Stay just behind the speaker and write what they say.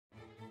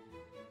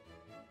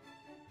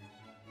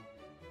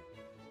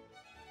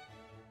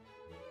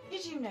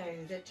Did you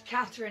know that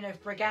Catherine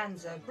of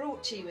Braganaza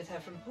brought tea with her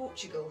from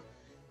Portugal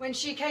when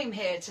she came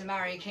here to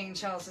marry King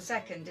Charles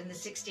II in the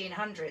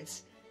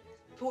 1600s?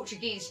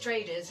 Portuguese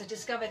traders had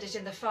discovered it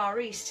in the Far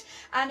East,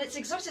 and its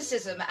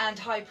exoticism and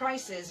high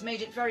prices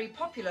made it very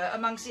popular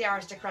amongst the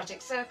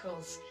aristocratic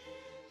circles.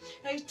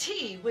 Now,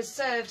 tea was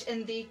served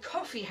in the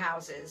coffee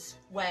houses,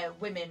 where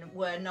women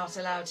were not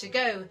allowed to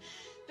go.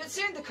 But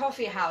soon the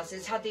coffee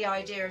houses had the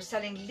idea of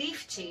selling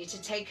leaf tea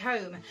to take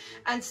home,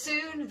 and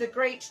soon the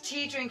great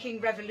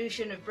tea-drinking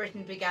revolution of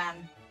Britain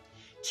began.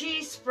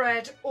 Tea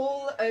spread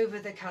all over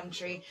the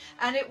country,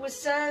 and it was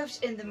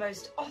served in the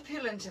most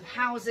opulent of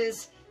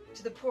houses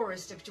to the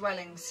poorest of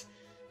dwellings.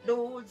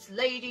 Lords,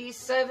 ladies,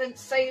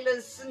 servants,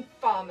 sailors and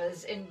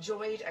farmers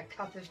enjoyed a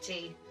cup of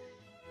tea.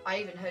 I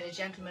even heard a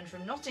gentleman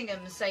from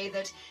Nottingham say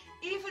that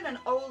even an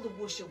old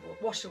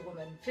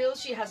washerwoman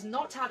feels she has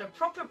not had a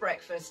proper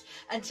breakfast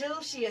until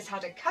she has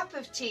had a cup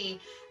of tea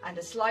and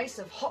a slice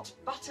of hot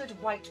buttered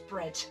white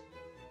bread.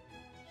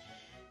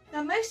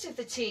 Now, most of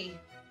the tea,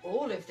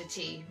 all of the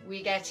tea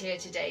we get here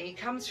today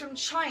comes from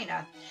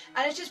China,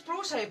 and it is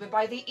brought over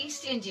by the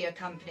East India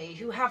Company,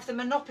 who have the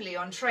monopoly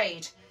on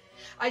trade.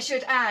 I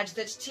should add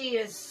that tea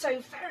is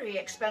so very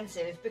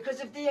expensive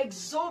because of the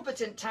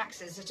exorbitant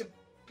taxes that are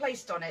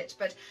placed on it,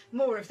 but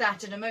more of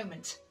that in a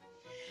moment.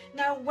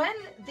 Now, when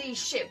these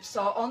ships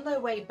are on their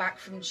way back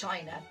from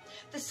China,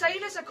 the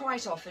sailors are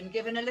quite often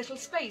given a little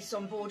space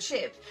on board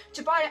ship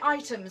to buy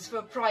items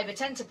for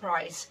private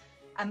enterprise,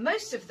 and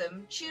most of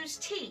them choose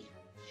tea.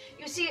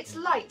 You see, it's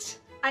light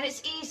and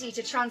it's easy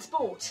to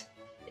transport.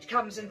 It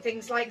comes in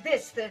things like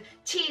this, the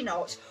tea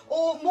knot,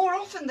 or more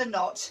often than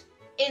not,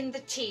 in the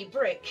tea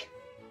brick.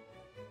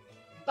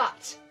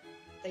 But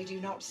they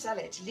do not sell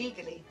it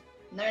legally.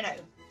 No, no.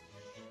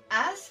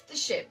 As the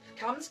ship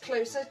comes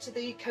closer to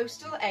the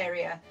coastal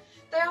area,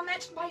 they are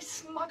met by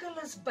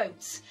smugglers'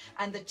 boats,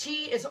 and the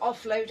tea is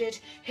offloaded,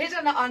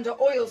 hidden under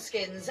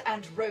oilskins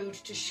and rowed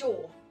to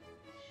shore.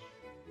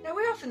 Now,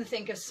 we often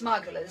think of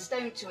smugglers,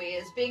 don't we,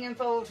 as being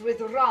involved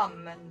with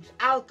rum and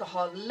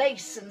alcohol,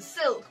 lace and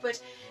silk,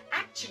 but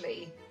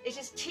actually it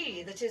is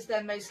tea that is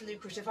their most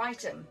lucrative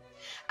item.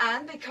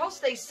 And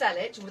because they sell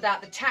it without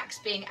the tax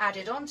being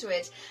added onto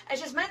it, it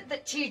has meant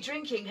that tea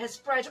drinking has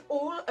spread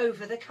all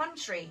over the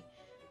country.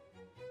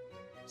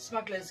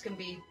 Smugglers can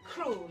be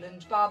cruel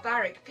and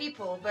barbaric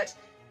people, but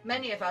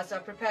many of us are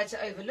prepared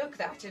to overlook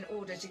that in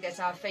order to get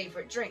our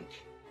favourite drink.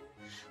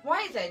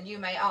 Why then, you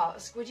may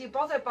ask, would you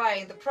bother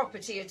buying the proper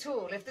tea at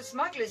all if the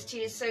smuggler's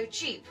tea is so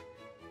cheap?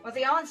 Well,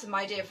 the answer,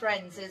 my dear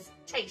friends, is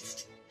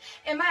taste.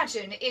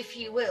 Imagine, if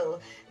you will,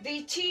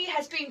 the tea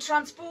has been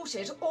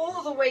transported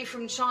all the way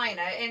from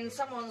China in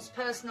someone's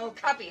personal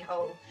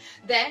cubbyhole.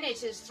 Then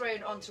it is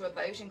thrown onto a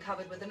boat and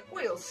covered with an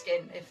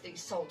oilskin if the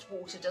salt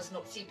water does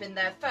not seep in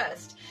there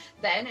first.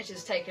 Then it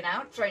is taken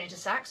out, thrown into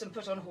sacks and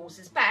put on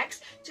horses'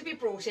 backs to be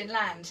brought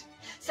inland.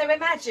 So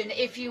imagine,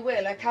 if you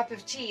will, a cup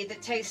of tea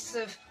that tastes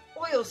of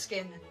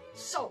oilskin,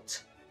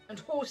 salt and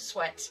horse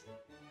sweat.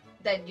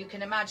 Then you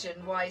can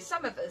imagine why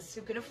some of us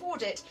who can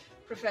afford it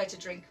prefer to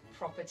drink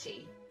proper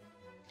tea.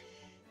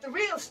 The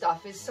real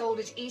stuff is sold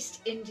at East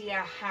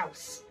India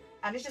House,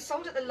 and it is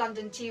sold at the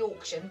London Tea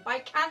Auction by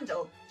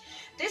candle.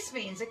 This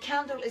means a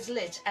candle is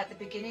lit at the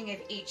beginning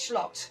of each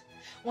lot.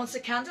 Once a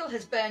candle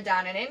has burned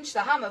down an inch,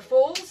 the hammer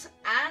falls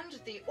and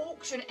the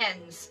auction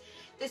ends.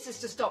 This is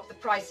to stop the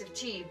price of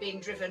tea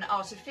being driven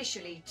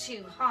artificially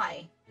too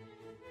high.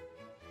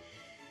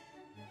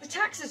 The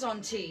taxes on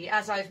tea,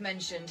 as I've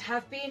mentioned,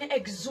 have been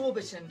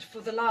exorbitant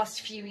for the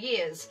last few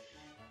years,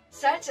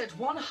 set at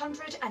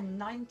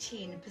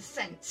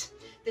 119%.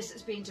 This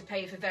has been to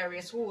pay for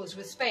various wars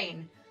with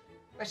Spain.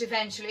 But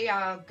eventually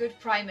our good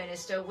Prime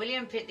Minister,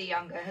 William Pitt the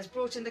Younger, has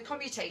brought in the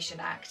Commutation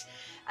Act,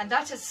 and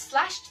that has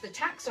slashed the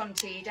tax on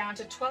tea down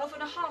to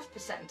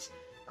 12.5%,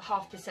 the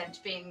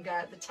 0.5% being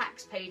the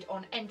tax paid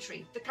on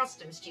entry, the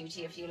customs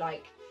duty, if you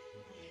like.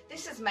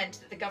 This has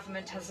meant that the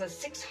government has a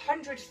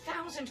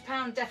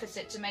 £600,000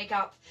 deficit to make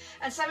up,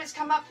 and so it's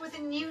come up with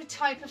a new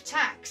type of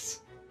tax.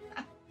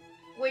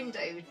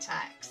 Window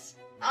tax.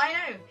 I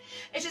know.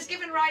 It has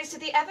given rise to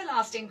the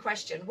everlasting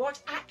question,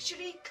 what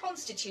actually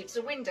constitutes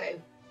a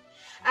window?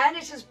 And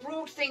it has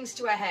brought things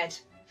to a head.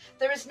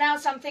 There is now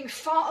something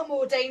far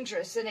more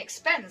dangerous than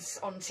expense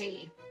on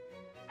tea.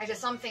 It is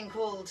something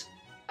called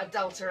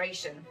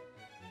adulteration.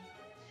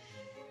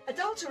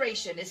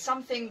 Adulteration is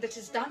something that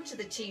is done to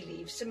the tea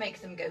leaves to make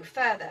them go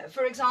further.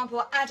 For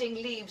example, adding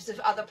leaves of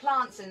other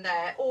plants in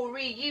there, or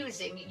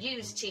reusing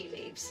used tea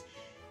leaves.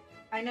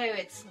 I know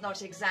it's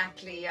not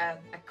exactly a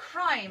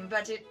crime,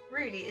 but it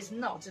really is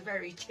not a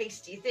very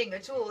tasty thing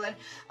at all. And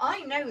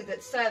I know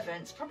that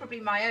servants,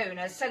 probably my own,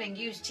 are selling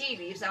used tea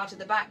leaves out of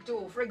the back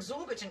door for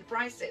exorbitant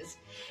prices.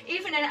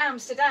 Even in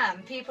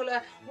Amsterdam, people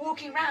are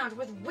walking around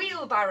with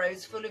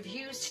wheelbarrows full of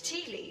used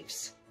tea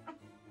leaves.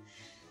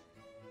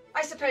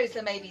 I suppose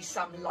there may be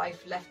some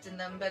life left in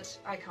them, but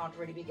I can't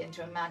really begin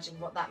to imagine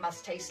what that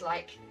must taste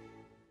like.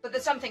 But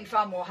there's something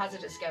far more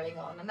hazardous going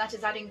on, and that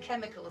is adding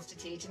chemicals to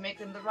tea to make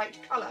them the right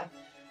colour.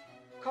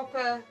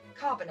 Copper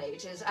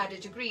carbonate is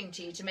added to green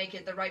tea to make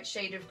it the right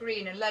shade of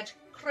green, and lead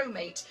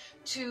chromate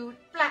to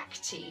black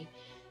tea.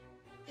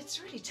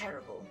 It's really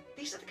terrible.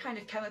 These are the kind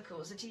of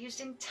chemicals that are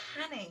used in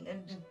tanning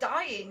and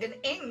dyeing and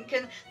ink,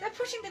 and they're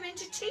putting them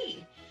into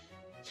tea.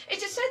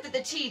 It is said that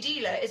the tea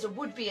dealer is a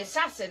would-be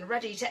assassin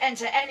ready to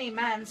enter any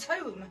man's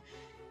home.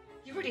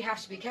 You really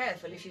have to be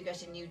careful if you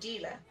get a new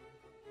dealer.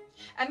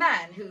 A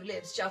man who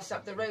lives just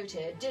up the road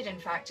here did in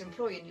fact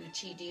employ a new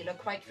tea dealer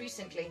quite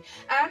recently,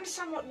 and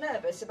somewhat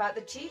nervous about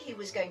the tea he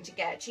was going to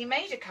get, he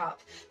made a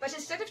cup, but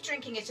instead of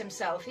drinking it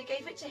himself, he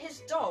gave it to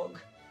his dog.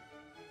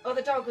 Well,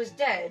 the dog was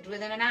dead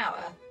within an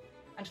hour,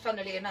 and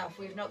funnily enough,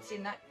 we've not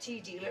seen that tea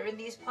dealer in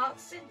these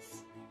parts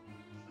since.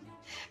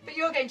 But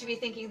you're going to be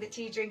thinking that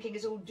tea drinking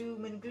is all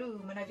doom and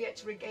gloom, and I've yet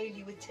to regale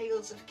you with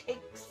tales of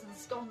cakes and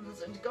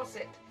scones and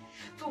gossip.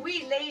 For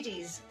we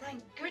ladies,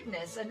 thank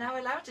goodness, are now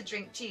allowed to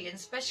drink tea in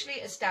specially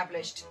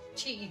established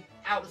tea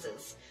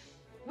houses.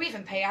 We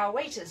even pay our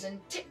waiters and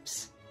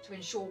tips to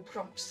ensure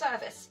prompt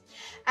service.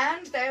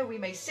 And there we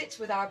may sit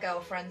with our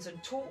girlfriends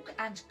and talk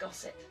and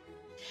gossip.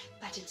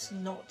 But it's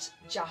not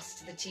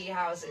just the tea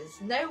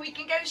houses. No, we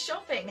can go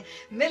shopping.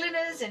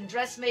 Milliners and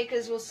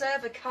dressmakers will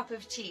serve a cup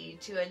of tea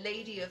to a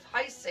lady of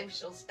high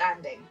social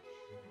standing.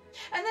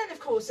 And then, of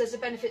course, there's the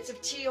benefits of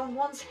tea on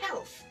one's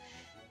health.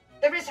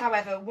 There is,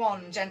 however,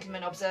 one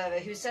gentleman observer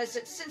who says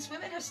that since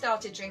women have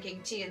started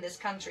drinking tea in this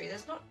country,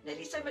 there's not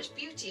nearly so much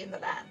beauty in the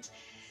land.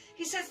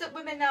 He says that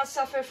women now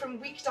suffer from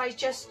weak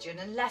digestion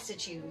and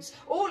lassitudes,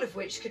 all of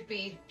which could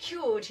be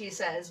cured, he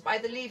says, by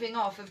the leaving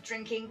off of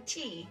drinking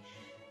tea.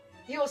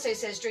 He also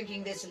says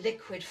drinking this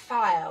liquid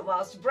fire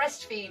whilst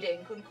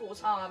breastfeeding can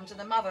cause harm to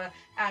the mother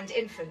and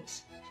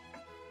infant.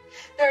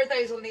 There are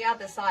those on the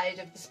other side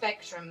of the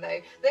spectrum,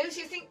 though, those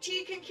who think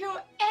tea can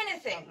cure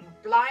anything: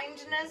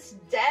 blindness,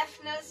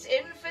 deafness,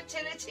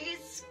 infertility,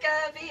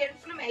 scurvy,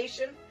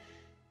 inflammation.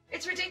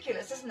 It's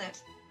ridiculous, isn't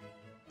it?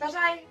 But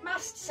I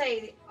must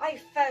say I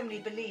firmly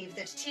believe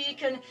that tea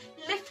can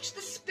lift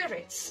the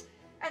spirits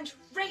and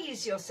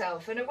raise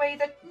yourself in a way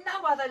that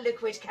no other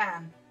liquid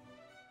can.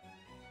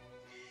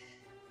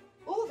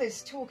 All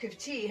this talk of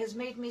tea has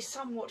made me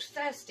somewhat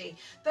thirsty,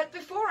 but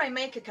before I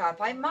make a cup,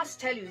 I must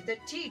tell you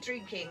that tea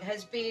drinking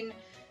has been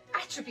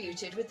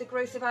attributed with the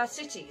growth of our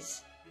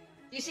cities.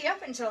 You see,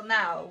 up until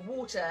now,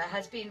 water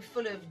has been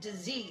full of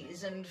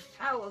disease and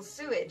foul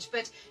sewage,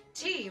 but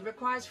tea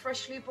requires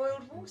freshly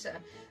boiled water,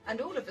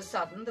 and all of a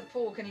sudden the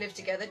poor can live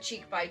together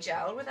cheek by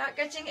jowl without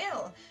getting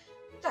ill.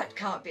 That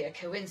can't be a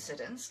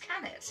coincidence,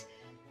 can it?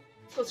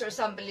 Of course, there are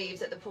some believe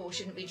that the poor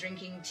shouldn't be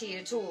drinking tea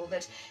at all,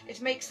 that it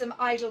makes them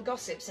idle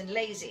gossips and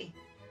lazy.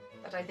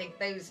 But I think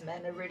those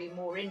men are really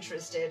more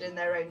interested in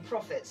their own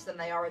profits than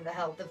they are in the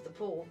health of the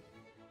poor.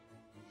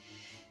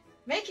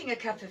 Making a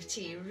cup of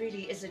tea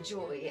really is a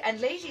joy, and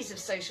ladies of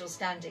social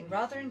standing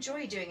rather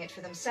enjoy doing it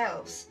for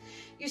themselves.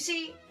 You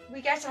see, we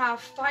get our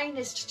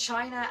finest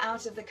china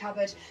out of the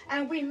cupboard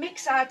and we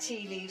mix our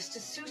tea leaves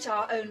to suit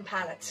our own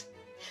palate.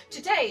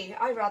 Today,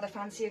 I rather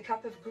fancy a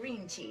cup of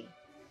green tea.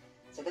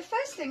 So the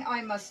first thing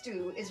I must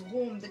do is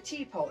warm the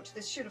teapot.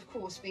 This should, of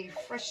course, be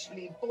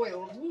freshly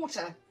boiled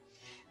water.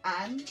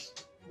 And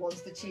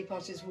once the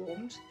teapot is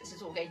warmed, this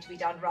is all going to be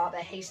done rather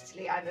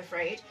hastily, I'm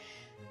afraid,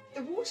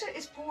 the water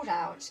is poured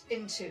out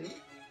into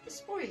the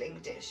spoiling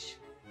dish.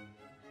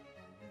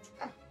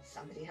 Oh,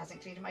 somebody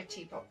hasn't cleaned my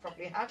teapot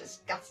properly. How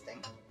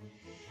disgusting.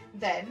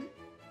 Then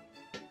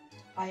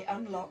I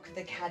unlock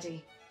the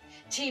caddy.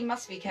 Tea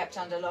must be kept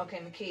under lock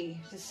and key.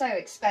 It is so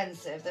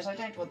expensive that I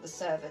don't want the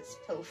servants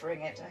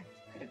pilfering it. I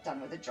could have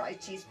done with a dry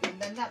teaspoon,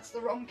 then that's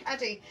the wrong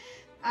caddy.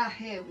 Ah,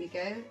 here we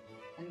go.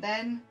 And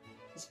then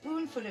a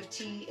spoonful of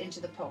tea into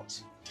the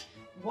pot.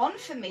 One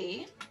for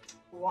me,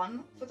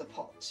 one for the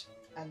pot.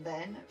 And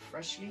then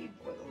freshly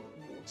boiled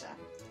water.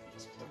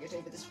 Just plug it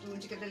over the spoon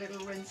to give it a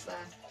little rinse there.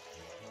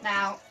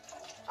 Now,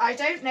 I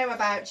don't know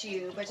about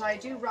you, but I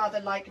do rather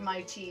like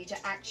my tea to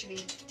actually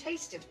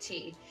taste of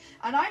tea.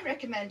 And I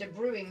recommend a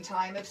brewing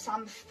time of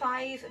some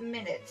 5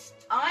 minutes.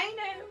 I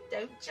know,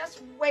 don't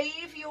just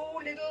wave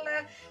your little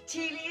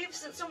tea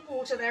leaves at some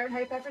water there and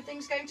hope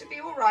everything's going to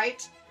be all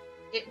right.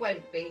 It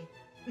won't be.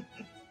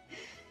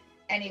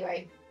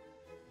 Anyway,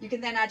 you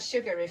can then add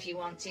sugar if you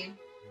want to.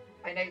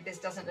 I know this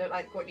doesn't look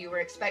like what you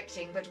were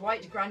expecting, but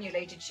white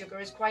granulated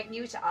sugar is quite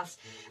new to us,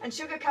 and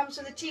sugar comes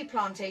from the tea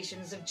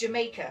plantations of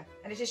Jamaica,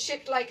 and it is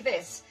shipped like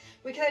this.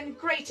 We can then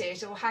grate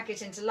it or hack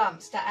it into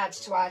lumps to add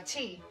to our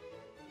tea.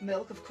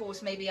 Milk, of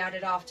course, may be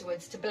added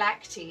afterwards to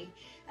black tea,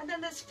 and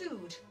then there's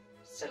food,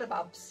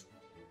 syllabubs,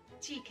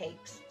 tea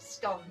cakes,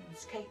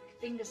 scones, cake,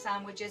 finger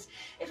sandwiches.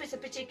 If it's a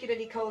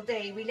particularly cold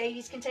day, we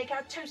ladies can take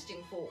our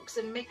toasting forks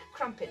and make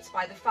crumpets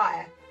by the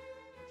fire.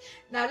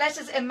 Now let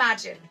us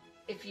imagine,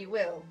 if you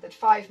will, that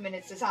 5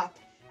 minutes is up,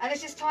 and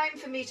it is time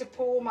for me to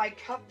pour my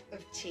cup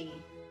of tea.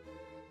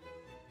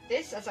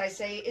 This, as I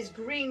say, is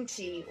green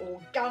tea or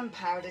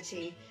gunpowder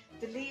tea.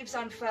 The leaves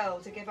unfurl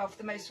to give off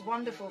the most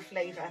wonderful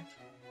flavour.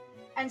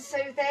 And so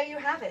there you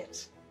have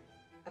it,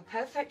 a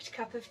perfect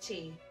cup of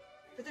tea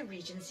for the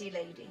Regency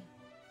lady.